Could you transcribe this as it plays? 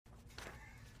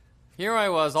Here I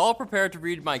was, all prepared to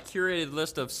read my curated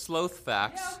list of sloth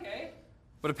facts. Yeah, okay.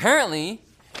 But apparently,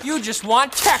 you just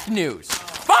want tech news.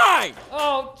 Fine!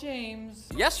 Oh, James.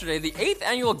 Yesterday, the 8th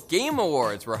Annual Game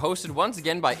Awards were hosted once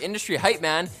again by industry hype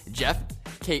man Jeff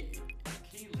K.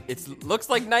 It looks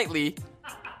like Knightley,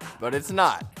 but it's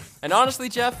not. And honestly,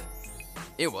 Jeff,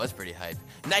 it was pretty hype.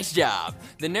 Nice job!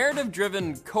 The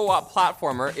narrative-driven co-op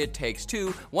platformer It Takes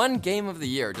Two won Game of the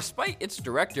Year, despite its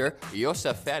director,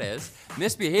 Josef Fares,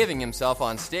 misbehaving himself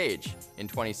on stage in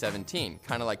 2017,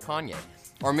 kind of like Kanye.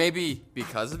 Or maybe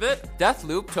because of it,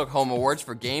 Deathloop took home awards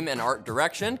for game and art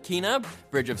direction. Kena,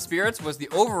 Bridge of Spirits, was the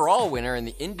overall winner in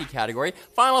the indie category.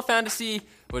 Final Fantasy,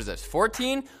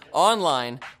 14?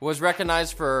 Online was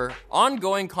recognized for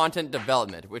ongoing content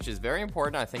development, which is very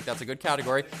important. I think that's a good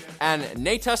category. And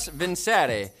Natus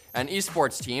Vincere, an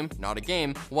esports team, not a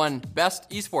game, won Best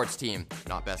Esports Team,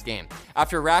 not Best Game,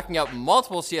 after racking up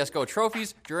multiple CSGO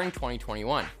trophies during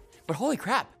 2021. But holy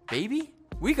crap, baby,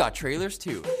 we got trailers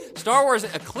too. Star Wars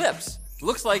Eclipse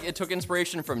looks like it took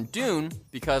inspiration from Dune,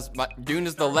 because Dune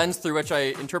is the lens through which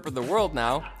I interpret the world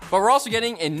now. But we're also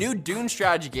getting a new Dune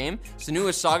strategy game.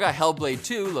 Senua's Saga Hellblade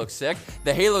 2 looks sick.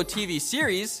 The Halo TV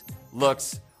series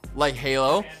looks like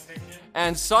Halo.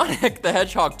 And Sonic the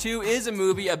Hedgehog 2 is a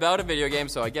movie about a video game,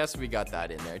 so I guess we got that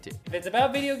in there too. If it's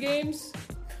about video games,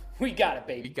 we got it,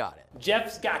 baby. We got it.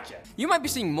 Jeff's gotcha. You might be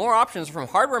seeing more options from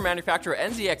hardware manufacturer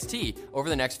NZXT over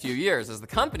the next few years, as the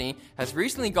company has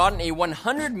recently gotten a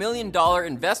 $100 million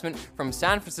investment from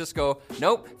Francisco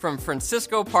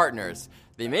Partners.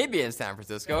 They may be in San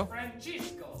Francisco.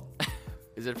 Francisco.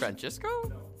 Is it Francisco?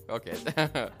 No. Okay.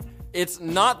 It's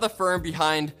not the firm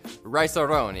behind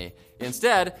Riceroni.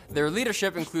 Instead, their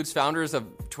leadership includes founders of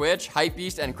Twitch,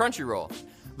 Hypebeast, and Crunchyroll.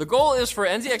 The goal is for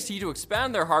NZXT to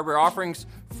expand their hardware offerings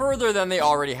further than they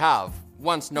already have.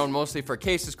 Once known mostly for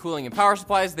cases, cooling, and power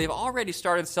supplies, they've already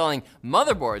started selling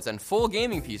motherboards and full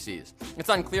gaming PCs. It's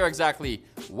unclear exactly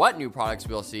what new products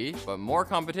we'll see, but more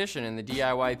competition in the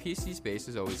DIY PC space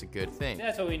is always a good thing.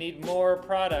 That's what we need, more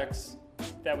products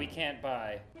that we can't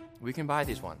buy. We can buy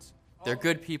these ones. They're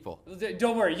good people.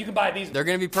 Don't worry, you can buy these. They're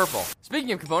gonna be purple.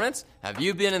 Speaking of components, have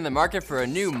you been in the market for a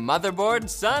new motherboard,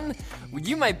 son?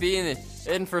 You might be in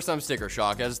for some sticker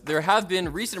shock, as there have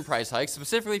been recent price hikes,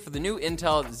 specifically for the new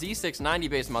Intel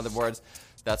Z690-based motherboards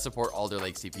that support Alder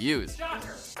Lake CPUs.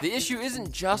 Shocker. The issue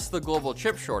isn't just the global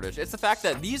chip shortage, it's the fact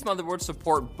that these motherboards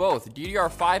support both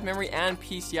DDR5 memory and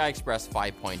PCI Express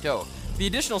 5.0. The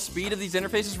additional speed of these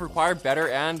interfaces require better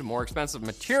and more expensive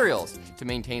materials to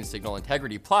maintain signal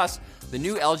integrity. Plus, the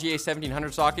new LGA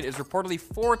 1700 socket is reportedly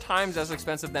 4 times as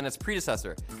expensive than its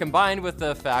predecessor. Combined with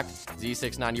the fact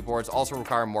Z690 boards also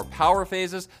require more power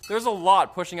phases, there's a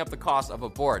lot pushing up the cost of a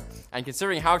board. And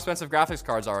considering how expensive graphics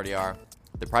cards already are,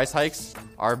 the price hikes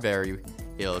are very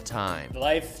ill-timed.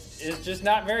 Life is just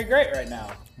not very great right now.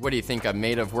 What do you think, I'm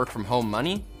made of work-from-home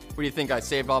money? What do you think, I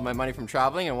saved all my money from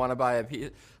traveling and want to buy a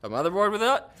motherboard with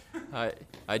it?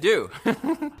 I do.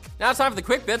 Now it's time for the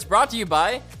quick bits, brought to you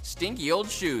by Stinky Old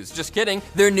Shoes. Just kidding,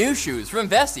 they're new shoes from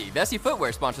Vessi. Vessi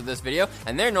Footwear sponsored this video,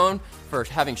 and they're known for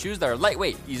having shoes that are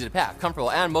lightweight, easy to pack,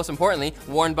 comfortable, and most importantly,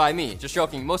 worn by me. Just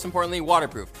joking, most importantly,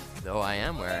 waterproof. Though I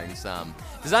am wearing some.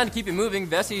 Designed to keep you moving,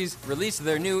 Vessi's released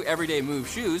their new Everyday Move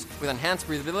shoes with enhanced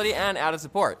breathability and added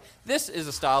support. This is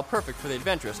a style perfect for the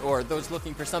adventurous or those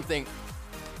looking for something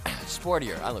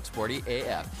sportier. I look sporty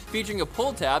AF. Featuring a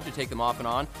pull tab to take them off and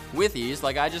on with ease,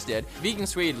 like I just did, vegan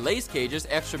suede lace cages,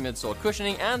 extra midsole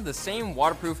cushioning, and the same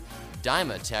waterproof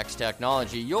Dymatex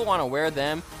technology. You'll want to wear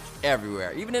them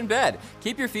everywhere, even in bed.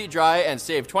 Keep your feet dry and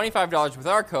save $25 with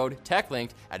our code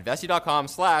TechLinked at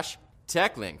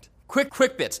vessi.com/TechLinked.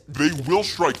 Quick bits. They will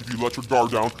strike if you let your guard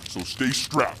down, so stay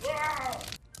strapped.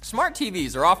 Smart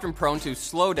TVs are often prone to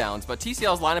slowdowns, but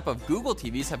TCL's lineup of Google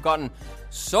TVs have gotten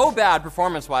so bad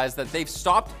performance-wise that they've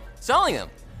stopped selling them.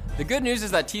 The good news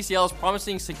is that TCL is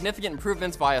promising significant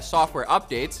improvements via software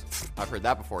updates. I've heard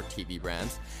that before, TV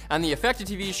brands. And the affected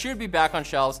TVs should be back on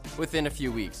shelves within a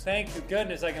few weeks. Thank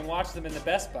goodness I can watch them in the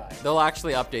Best Buy. They'll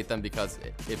actually update them because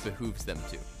it behooves them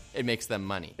to. It makes them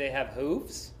money. They have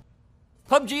hooves?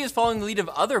 PUBG is following the lead of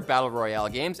other Battle Royale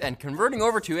games and converting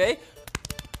over to a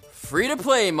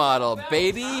free-to-play model,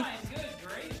 baby.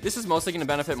 This is mostly going to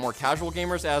benefit more casual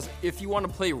gamers, as if you want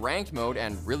to play ranked mode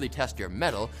and really test your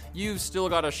mettle, you've still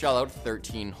got to shell out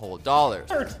 $13 whole.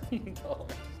 $13.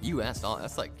 US dollar,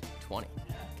 that's like 20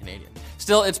 Canadian.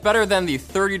 Still, it's better than the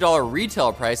 $30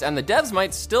 retail price, and the devs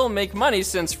might still make money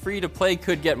since free-to-play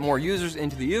could get more users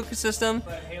into the ecosystem.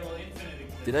 But Halo Infinite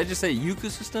exists. Did I just say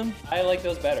ecosystem? I like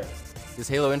those better. Does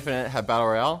Halo Infinite have Battle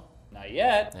Royale? Not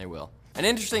yet. They will. An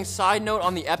interesting side note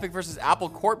on the Epic versus Apple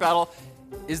court battle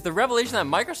is the revelation that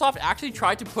Microsoft actually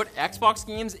tried to put Xbox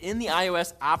games in the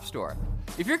iOS App Store.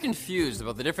 If you're confused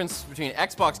about the difference between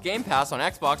Xbox Game Pass on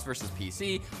Xbox versus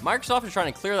PC, Microsoft is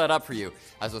trying to clear that up for you,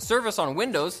 as the service on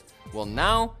Windows will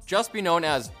now just be known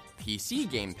as PC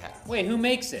Game Pass. Wait, who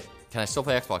makes it? Can I still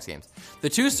play Xbox games? The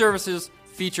two services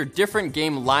feature different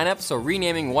game lineups, so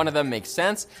renaming one of them makes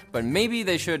sense, but maybe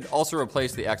they should also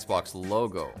replace the Xbox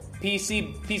logo.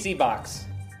 PC box.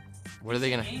 What are they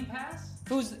gonna... Game Pass?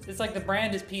 It's like the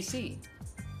brand is PC.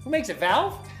 Who makes it,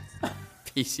 Valve?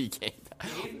 PC Game Pass.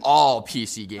 All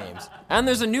PC games. And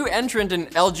there's a new entrant in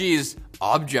LG's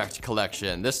Object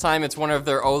Collection. This time it's one of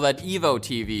their OLED Evo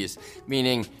TVs,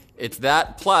 meaning it's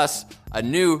that plus a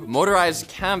new motorized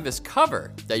canvas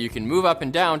cover that you can move up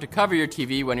and down to cover your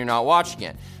TV when you're not watching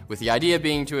it, with the idea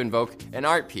being to invoke an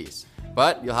art piece.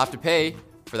 But you'll have to pay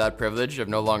for that privilege of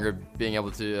no longer being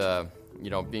able to,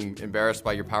 being embarrassed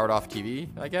by your powered off TV,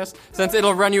 I guess, since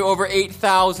it'll run you over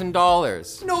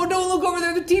 $8,000. No, don't look over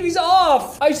there. The TV's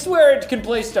off. I swear it can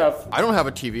play stuff. I don't have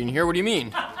a TV in here. What do you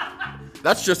mean?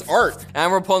 That's just art.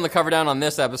 And we're pulling the cover down on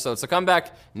this episode, so come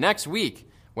back next week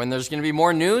when there's going to be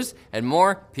more news and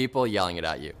more people yelling it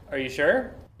at you. Are you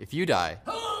sure? If you die,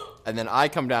 and then I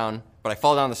come down, but I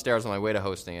fall down the stairs on my way to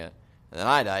hosting it, and then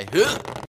I die,